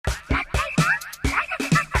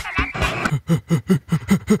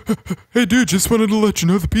Hey dude, just wanted to let you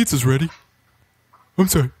know the pizza's ready. I'm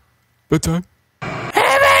sorry. Bedtime?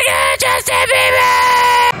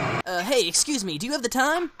 Hey, excuse me, do you have the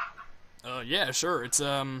time? Yeah, sure. It's,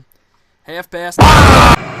 1:30.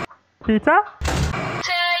 Pizza?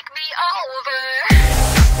 Take me over.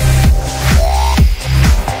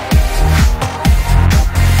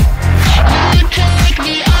 You take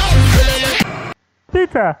me over.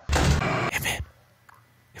 Pizza! Hey man,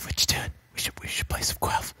 hey, what you doing? We should play some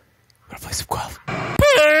Guelph. Wanna play some Guelph?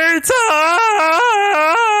 Pizza!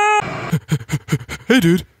 Hey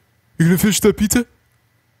dude, you gonna finish that pizza?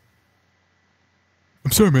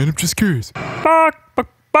 I'm sorry man, I'm just curious.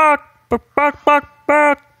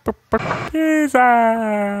 Pizza!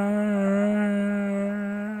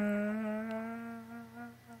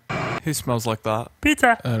 Who smells like that?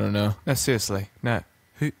 Pizza! I don't know. No, seriously. No.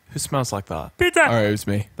 Who smells like that? Pizza! Alright, it was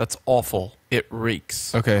me. That's awful. It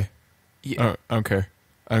reeks. Okay. Yeah. I don't care.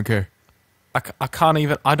 I don't care. I can't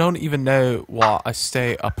even... I don't even know why I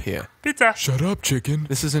stay up here. Pizza! Shut up, chicken.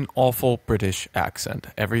 This is an awful British accent.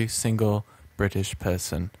 Every single British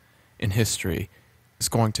person in history is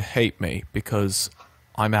going to hate me because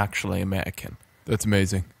I'm actually American. That's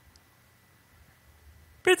amazing.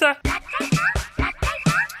 Pizza!